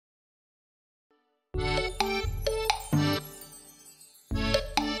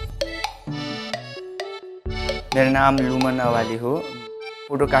मेरो नाम लुमन अवाली हो।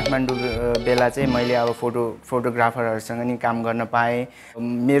 फोटो काठमाडौँ बेला चाहिँ मैले अब फोटोग्राफरहरूसँग नि काम गर्न पाएँ।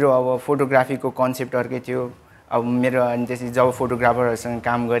 मेरो अब फोटोग्राफीको कन्सेप्ट अर्कै थियो। अब मेरो अनि त्यसपछि जब फोटोग्राफरहरूसँग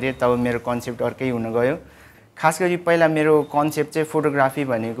काम गरेँ तब मेरो कन्सेप्ट अर्कै हुन गयो। खास गरी पहिला मेरो कन्सेप्ट चाहिँ फोटोग्राफी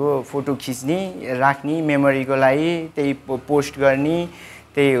भनेको फोटो खिच्ने, राख्ने, मेमोरीको लागि, त्यही पोस्ट गर्ने,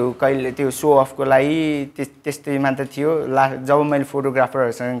 त्यही हो, कहिले त्यो सो अफको लागि त्यस्तै मात्र थियो। जब मैले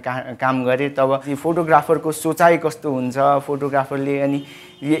फोटोग्राफरहरूसँग काम गरेँ तब फोटोग्राफरको सोचाइ कस्तो हुन्छ, फोटोग्राफरले अनि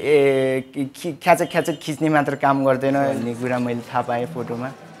ख्याचक खिच्ने मात्र काम गर्दैन भन्ने कुरा मैले थाहा पाएँ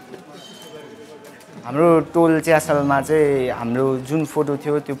फोटोमा। हाम्रो टोल च्यासलमा चाहिँ हाम्रो जुन फोटो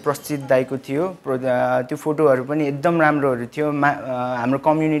थियो त्यो प्रसिद्ध दाइको थियो। त्यो फोटोहरू पनि एकदम राम्रोहरू थियो। हाम्रो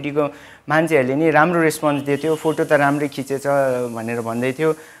कम्युनिटीको मान्छेहरूले नि राम्रो रेस्पोन्स दिएको थियो। फोटो त राम्रै खिचेछ भनेर भन्दै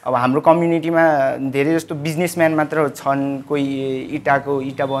थियो। अब हाम्रो कम्युनिटीमा धेरै जस्तो बिजनेसम्यान मात्र छन्, कोही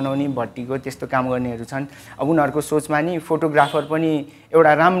इटा बनाउने, भट्टीको त्यस्तो काम गर्नेहरू छन्। अब उनीहरूको सोचमा नि फोटोग्राफर पनि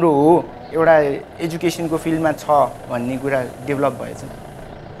एउटा राम्रो हो, एउटा एजुकेसनको फिल्डमा छ भन्ने कुरा डेभलप भएछ।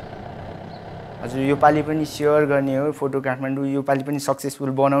 हजुर, योपालि पनि सेयर गर्ने हो। फोटो काठमाडौँ योपालि पनि सक्सेसफुल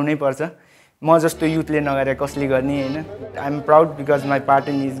बनाउनै पर्छ। म जस्तो युथले नगरे कसले गर्ने हैन। I am proud because my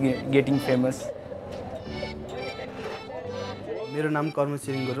pattern is getting famous. मेरो नाम कर्म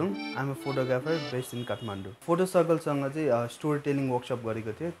सिरिङ गुरुङ। आइ am a photographer based in Kathmandu. Photo सर्कलसँग चाहिँ स्टोरी टेलिङ वर्कसप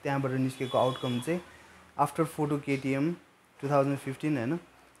गरेको थियो। त्यहाँबाट निस्केको आउटकम चाहिँ आफ्टर फोटो केटिएम 2015 हैन,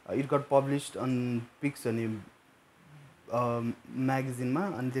 it got published on pics अनि म्यागजिनमा।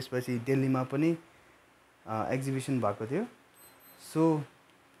 अनि त्यसपछि दिल्लीमा पनि एक्जिबिसन भएको थियो। सो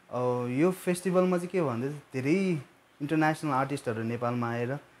यो फेस्टिभलमा चाहिँ के भन्दा धेरै इन्टरनेसनल आर्टिस्टहरू नेपालमा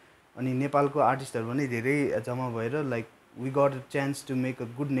आएर अनि नेपालको आर्टिस्टहरू पनि धेरै जम्मा भएर like we got a chance to make a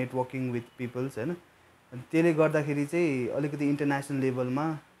good networking with people's हैन। अनि त्यसले गर्दाखेरि चाहिँ अलिकति इन्टरनेसनल लेभलमा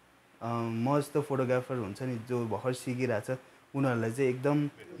म जस्तो फोटोग्राफर हुन्छ नि जो भर्खर सिकिरहेछ उनीहरूलाई चाहिँ एकदम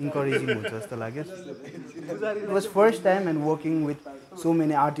इन्करेजिङ हुन्छ जस्तो लाग्यो। It was first time and working with so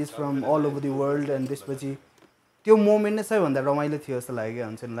many artist from all over the world. And त्यसपछि त्यो मोमेन्ट नै सबैभन्दा रमाइलो थियो जस्तो लाग्यो।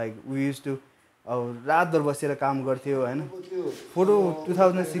 हुन्छ नि लाइक वी युज टु रातभर बसेर काम गर्थ्यो होइन। फोटो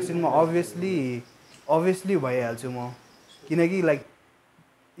 2016 मा अभियसली भइहाल्छु म, किनकि लाइक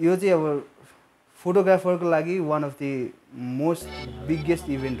यो चाहिँ अब फोटोग्राफरको लागि one of the most biggest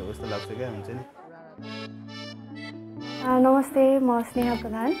event हो जस्तो लाग्छ क्या। हुन्छ नि। Namaste, I'm Sneha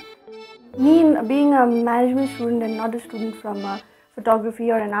Pradhan. Me, being a management student and not a student from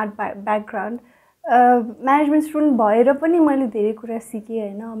photography or an art background, management student भएर पनि मैले धेरै कुरा सिकेँ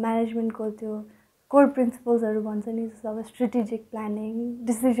हैन। म्यानेजमेन्टको त्यो कोर प्रिन्सिपल्सहरू भन्छ नि, जस्तो अब strategic planning,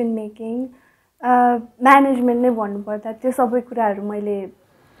 decision making, management नै भन्नुपर्दा त्यो सबै कुराहरू मैले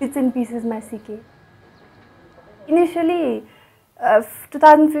बिट्स एन्ड पिसेसमा सिकेँ। इनिसियली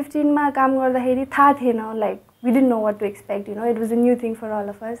 2015 मा काम गर्दाखेरि थाहा थिएन, like we didn't know what to expect, you know, it was a new thing for all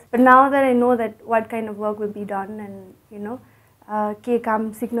of us. But now that I know that what kind of work will be done and, you know, के काम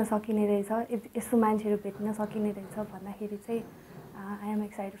सिक्न सकिने रहेछ, यस्तो मान्छेहरू भेट्न सकिने रहेछ भन्दाखेरि चाहिँ I am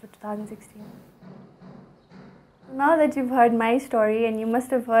excited for 2016. Now that you've heard my story and you must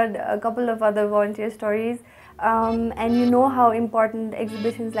have heard a couple of other volunteer stories, and you know how important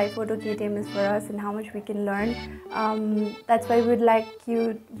exhibitions like Photo KTM is for us and how much we can learn. That's why we would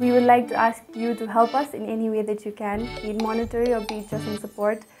like to ask you to help us in any way that you can, be it monetary or be it just in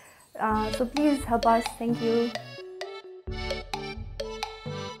support. So please help us. Thank you.